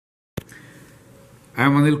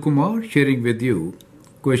I'm Anil Kumar sharing with you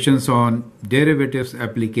questions on derivatives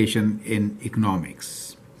application in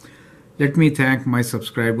economics. Let me thank my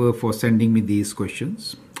subscriber for sending me these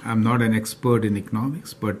questions. I'm not an expert in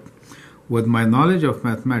economics, but with my knowledge of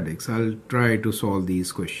mathematics, I'll try to solve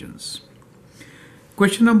these questions.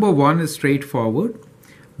 Question number 1 is straightforward.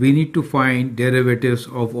 We need to find derivatives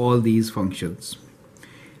of all these functions.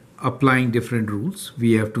 Applying different rules,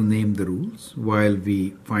 we have to name the rules while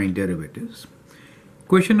we find derivatives.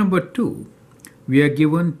 Question number 2, we are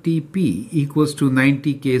given Tp equals to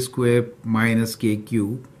 90k squared minus k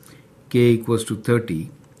cube, k equals to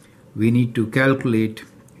 30. We need to calculate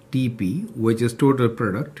Tp, which is total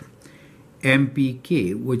product,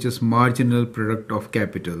 Mpk, which is marginal product of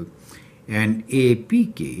capital, and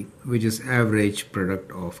Apk, which is average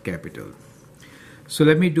product of capital. So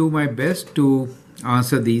let me do my best to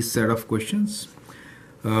answer these set of questions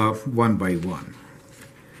one by one.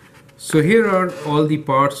 So here are all the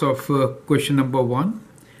parts of question number 1.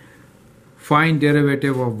 Find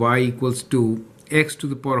derivative of y equals to x to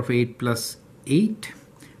the power of 8 plus 8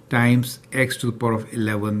 times x to the power of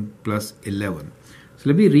 11 plus 11. So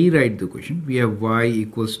let me rewrite the question. We have y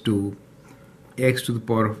equals to x to the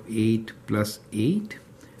power of 8 plus 8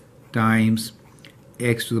 times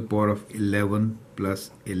x to the power of 11 plus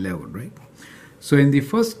 11, right? So in the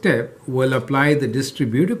first step, we'll apply the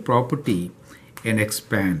distributive property and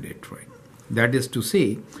expand it, right? That is to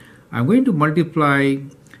say, I'm going to multiply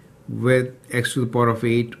with x to the power of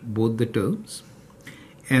 8 both the terms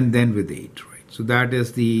and then with 8, right? So that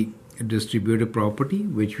is the distributive property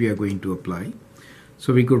which we are going to apply.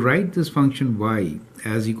 So we could write this function y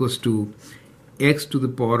as equals to x to the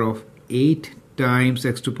power of 8 times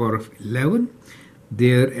x to the power of 11.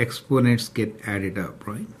 Their exponents get added up,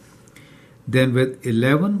 right? Then with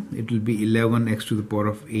 11, it will be 11x to the power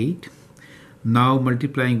of 8. Now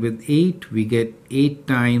multiplying with 8, we get 8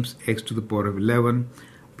 times x to the power of 11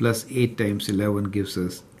 plus 8 times 11 gives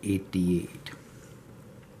us 88.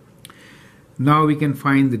 Now we can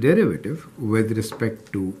find the derivative with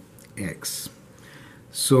respect to x.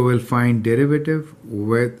 So we'll find derivative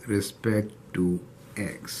with respect to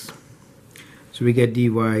x. So we get dy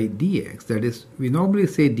dx, that is, we normally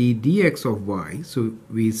say d dx of y, so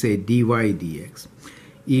we say dy dx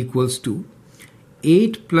equals to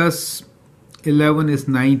 8 plus 11 is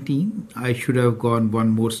 19. I should have gone one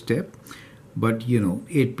more step, but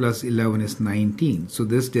 8 plus 11 is 19. So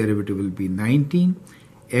this derivative will be 19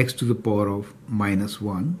 x to the power of minus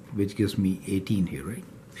 1, which gives me 18 here, right?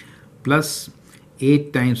 Plus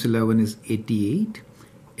 8 times 11 is 88,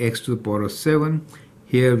 x to the power of 7.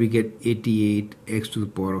 Here we get 88 x to the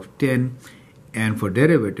power of 10, and for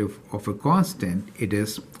derivative of a constant it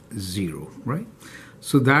is 0, right?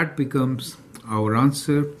 So that becomes our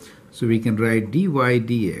answer. So we can write dy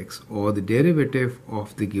dx, or the derivative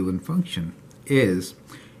of the given function, is,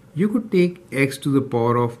 you could take x to the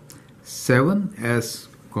power of 7 as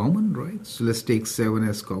common, right? So let's take 7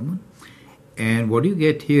 as common, and what you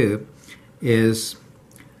get here is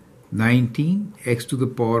 19 x to the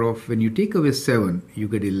power of, when you take away 7, you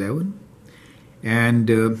get 11. And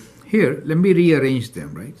here, let me rearrange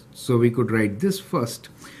them, right? So we could write this first.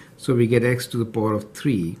 So we get x to the power of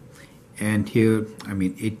 3. And here,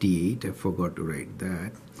 88, I forgot to write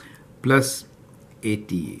that, plus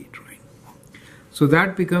 88, right? So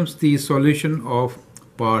that becomes the solution of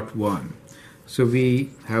part 1. So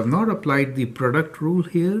we have not applied the product rule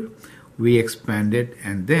here. We expanded,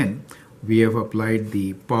 and then we have applied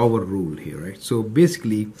the power rule here, right? So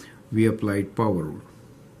basically, we applied power rule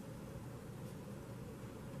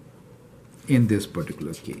in this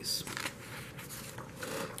particular case.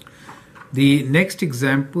 The next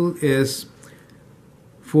example is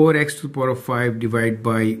 4x to the power of 5 divided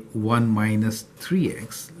by 1 minus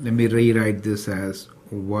 3x. Let me rewrite this as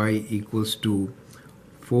y equals to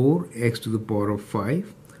 4x to the power of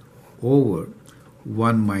 5 over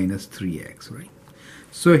 1 minus 3x, right?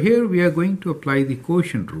 So here we are going to apply the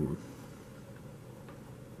quotient rule.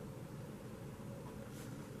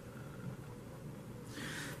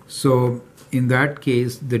 So in that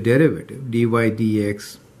case, the derivative dy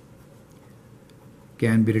dx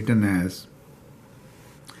can be written as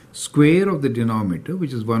square of the denominator,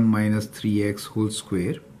 which is 1 minus 3x whole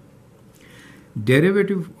square.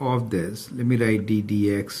 Derivative of this, let me write d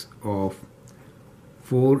dx of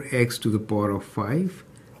 4x to the power of 5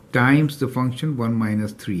 times the function 1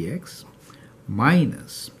 minus 3x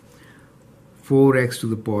minus 4x to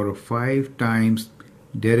the power of 5 times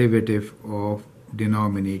derivative of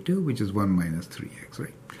denominator, which is 1 minus 3x,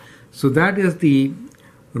 right? So that is the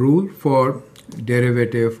rule for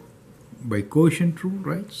derivative by quotient rule,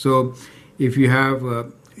 right? So if you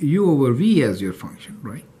have u over v as your function,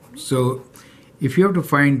 right? So if you have to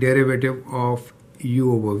find derivative of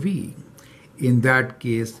u over v, in that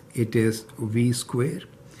case it is v square,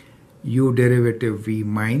 u derivative v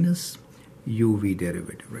minus uv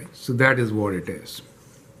derivative, right? So that is what it is.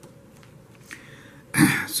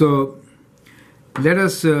 So let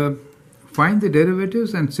us find the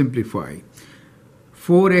derivatives and simplify.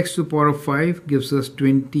 4x to the power of 5 gives us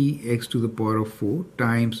 20x to the power of 4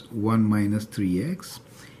 times 1 minus 3x.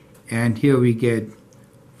 And here we get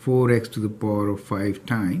 4x to the power of 5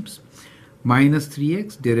 times minus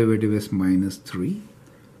 3x, derivative is minus 3,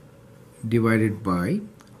 divided by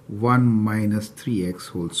 1 minus 3x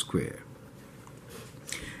whole square.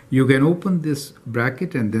 You can open this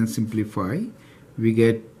bracket and then simplify. We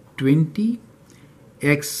get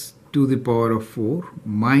 20x to the power of 4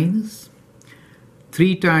 minus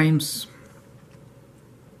 3 times,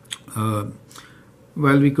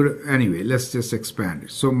 we could, anyway, let's just expand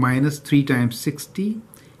it. So minus 3 times 60,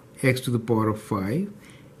 x to the power of 5,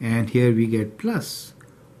 and here we get plus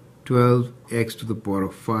 12x to the power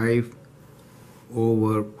of 5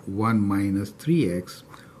 over 1 minus 3x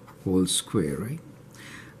whole square, right?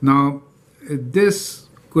 Now, this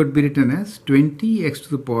could be written as 20x to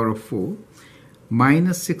the power of 4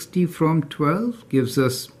 minus 60 from 12 gives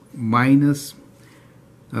us minus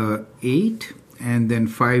 8, and then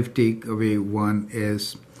 5 take away 1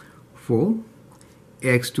 is 4,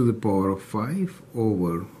 x to the power of 5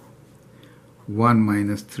 over 1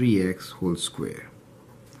 minus 3x whole square.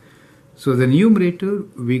 So the numerator,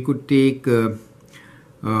 we could take 4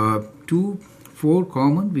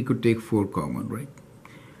 common, we could take 4 common, right?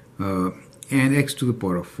 And x to the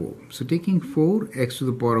power of 4. So taking 4x to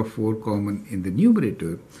the power of 4 common in the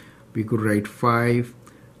numerator, we could write 5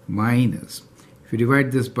 minus, if you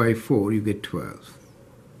divide this by 4, you get 12x,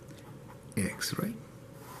 right?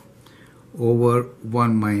 Over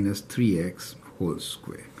 1 minus 3x whole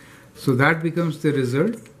square. So that becomes the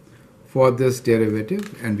result for this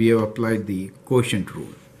derivative, and we have applied the quotient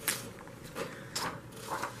rule.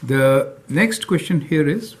 The next question here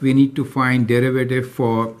is, we need to find derivative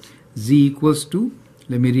for z equals to,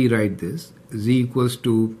 let me rewrite this, z equals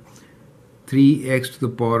to 3x to the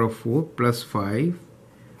power of 4 plus 5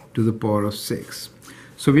 to the power of 6.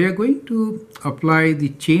 So we are going to apply the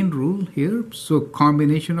chain rule here. So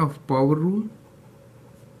combination of power rule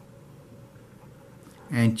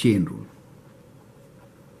and chain rule.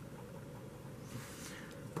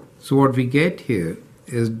 So what we get here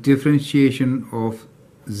is differentiation of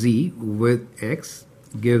z with x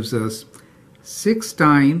gives us 6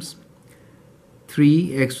 times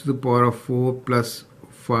 3x to the power of 4 plus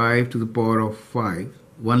 5 to the power of 5,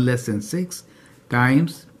 1 less than 6,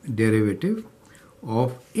 times derivative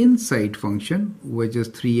of inside function, which is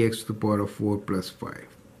 3x to the power of 4 plus 5.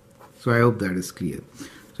 So I hope that is clear.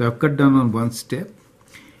 So I've cut down on one step.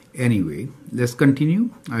 Anyway, let's continue.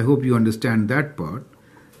 I hope you understand that part.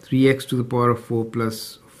 3x to the power of 4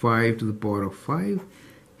 plus 5 to the power of 5.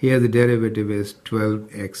 Here the derivative is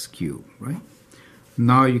 12x cubed, right?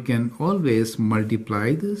 Now you can always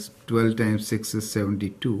multiply this. 12 times 6 is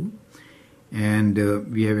 72, and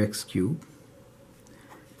we have x cubed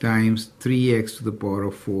times 3x to the power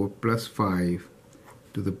of 4 plus 5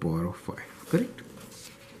 to the power of 5, correct?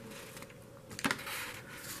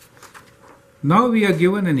 Now we are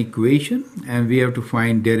given an equation and we have to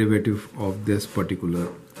find derivative of this particular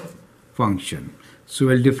function. So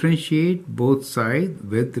we'll differentiate both sides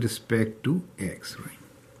with respect to x, right?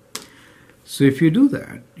 So if you do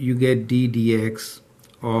that, you get d dx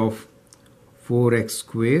of 4x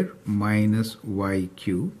squared minus y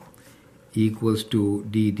cubed equals to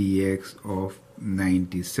d dx of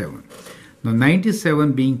 97. Now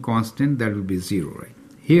 97 being constant, that will be 0, right?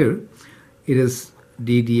 Here it is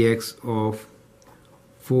d dx of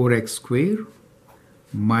 4x squared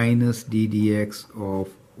minus d dx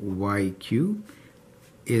of y cubed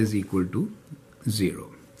is equal to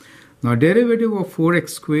 0. Now derivative of 4x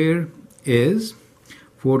squared is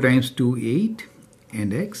 4 times 2, 8,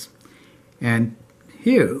 and x. And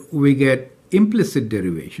here we get implicit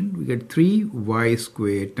derivation. We get 3y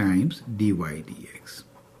squared times dy dx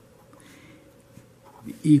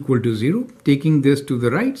equal to 0. Taking this to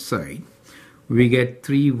the right side, we get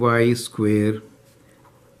 3y squared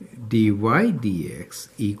dy dx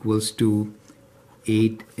equals to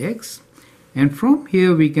 8x. And from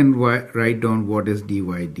here we can write down what is dy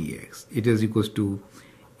dx. It is equals to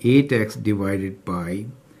 8x divided by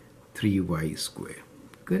 3y squared.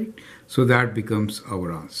 Correct? So that becomes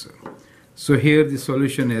our answer. So here the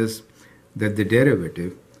solution is that the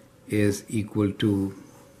derivative is equal to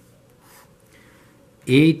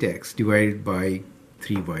 8x divided by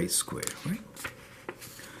 3y squared. Right?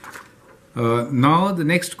 Now the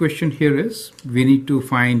next question here is we need to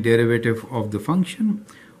find derivative of the function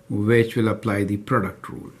which will apply the product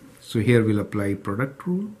rule. So here we'll apply product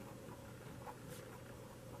rule.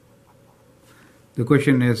 The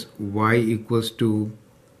question is y equals to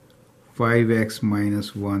 5x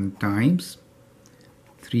minus 1 times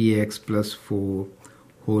 3x plus 4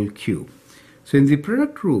 whole cube. So in the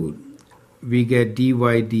product rule, we get dy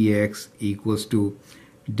dx equals to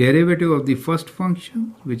derivative of the first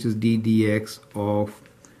function, which is d dx of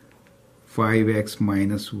 5x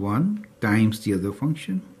minus 1 times the other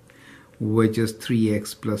function, which is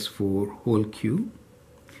 3x plus 4 whole cube,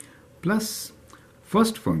 plus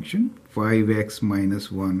first function 5x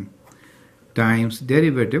minus 1 times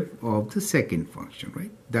derivative of the second function,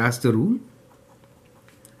 right? That's the rule.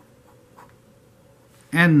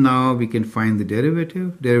 And now we can find the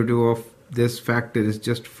derivative. Derivative of this factor is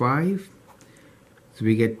just 5. So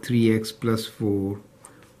we get 3x plus 4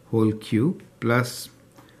 whole cube plus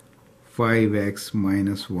 5x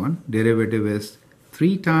minus 1. Derivative is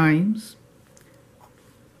 3 times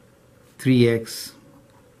 3x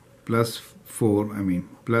plus 4,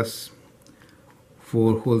 plus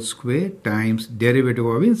 4 whole square times derivative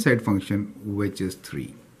of inside function, which is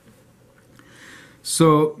 3.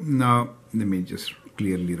 So now let me just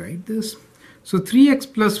clearly write this. So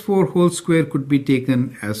 3x plus 4 whole square could be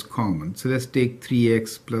taken as common. So let's take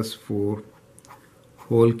 3x plus 4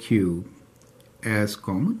 whole cube as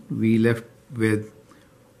common. We left with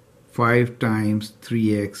 5 times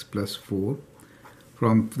 3x plus 4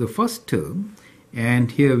 from the first term.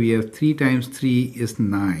 And here we have 3 times 3 is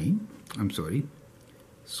 9.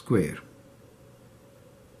 Square.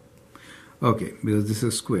 Okay, because this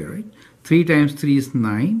is square, right? 3 times 3 is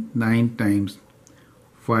 9. 9 times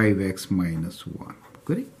 5x minus 1.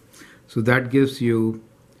 Correct? So that gives you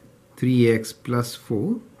 3x plus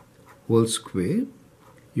 4 whole square.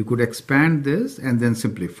 You could expand this and then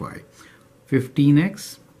simplify.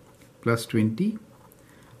 15x plus 20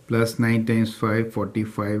 plus 9 times 5,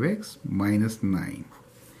 45x minus 9.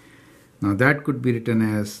 Now that could be written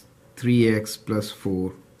as 3x plus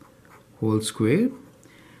 4 whole square.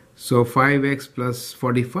 So 5x plus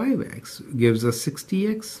 45x gives us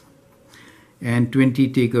 60x. And 20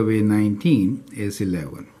 take away 19 is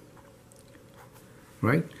 11.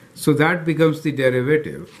 Right? So that becomes the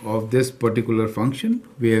derivative of this particular function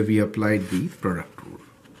where we applied the product rule.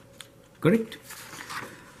 Correct?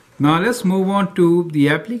 Now let's move on to the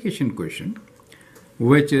application question,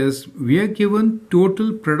 which is we are given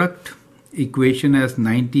total product equation as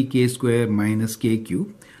 90k square minus k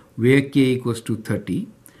cube, where k equals to 30.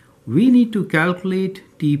 We need to calculate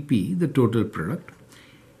TP, the total product,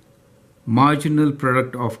 marginal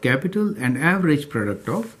product of capital, and average product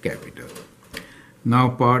of capital. Now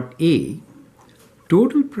part A,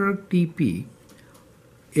 total product TP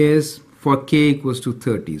is for k equals to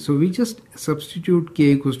 30. So we just substitute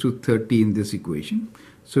k equals to 30 in this equation.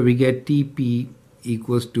 So we get TP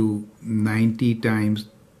equals to 90 times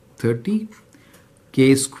 30.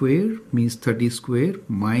 K square means 30 square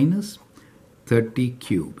minus 30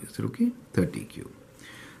 cube. Is it okay? 30 cube.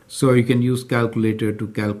 So you can use calculator to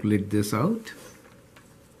calculate this out.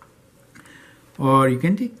 Or you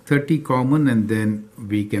can take 30 common and then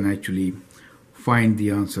we can actually find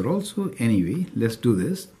the answer also. Anyway, let's do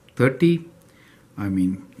this. 30, let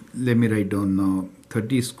me write down now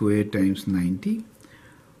 30 square times 90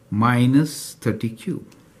 minus 30 cube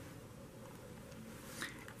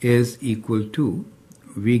is equal to,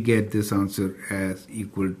 we get this answer as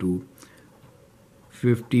equal to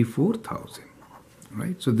 54,000.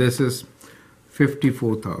 Right? So this is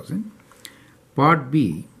 54,000. Part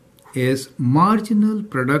B is marginal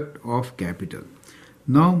product of capital.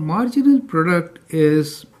 Now marginal product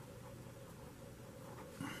is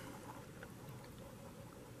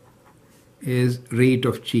rate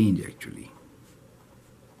of change actually.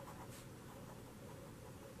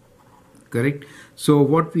 Correct? So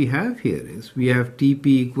what we have here is we have TP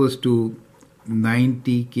equals to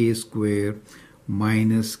 90k square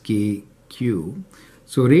minus k cube.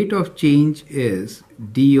 So rate of change is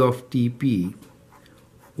d of TP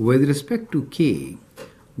with respect to k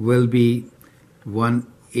will be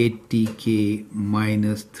 180k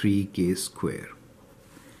minus 3k square.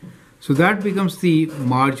 So that becomes the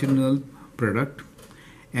marginal product.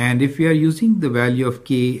 And if we are using the value of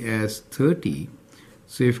k as 30,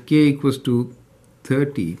 so if k equals to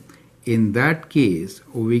 30, in that case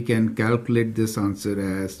we can calculate this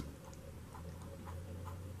answer as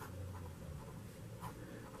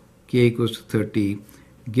k equals to 30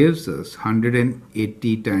 gives us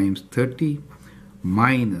 180 times 30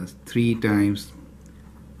 minus 3 times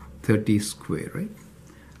 30 square, right?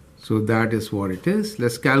 So that is what it is.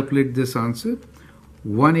 Let's calculate this answer.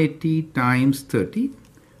 180 times 30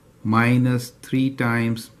 minus 3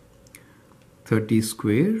 times 30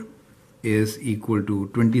 square is equal to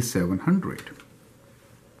 2700.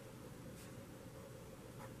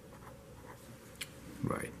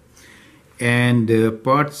 Right. And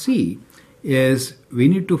part C is we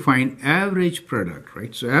need to find average product,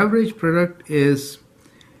 right? So average product is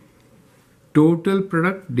total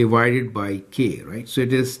product divided by K, right? So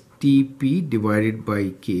it is TP divided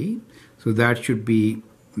by K. So that should be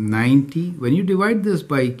 90. When you divide this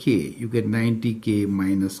by K, you get 90K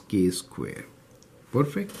minus K square.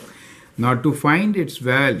 Perfect. Now to find its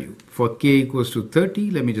value for K equals to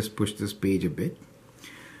 30, let me just push this page a bit.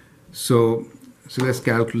 So let's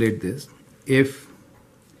calculate this. If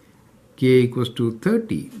K equals to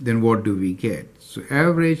 30, then what do we get? So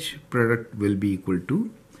average product will be equal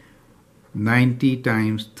to 90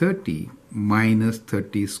 times 30 minus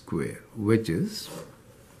 30 square, which is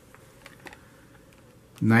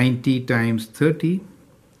 90 times 30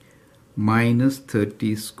 minus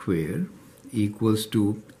 30 square equals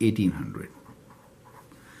to 1800.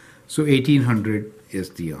 So 1800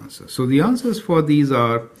 is the answer. So the answers for these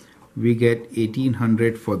are, we get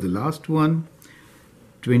 1800 for the last one,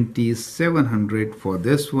 2700 for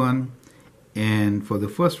this one, and for the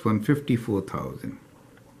first one, 54,000.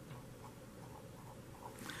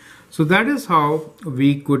 So that is how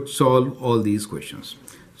we could solve all these questions.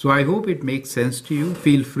 So I hope it makes sense to you.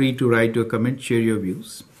 Feel free to write your comment, share your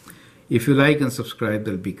views. If you like and subscribe,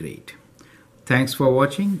 that'll be great. Thanks for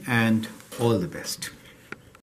watching and all the best.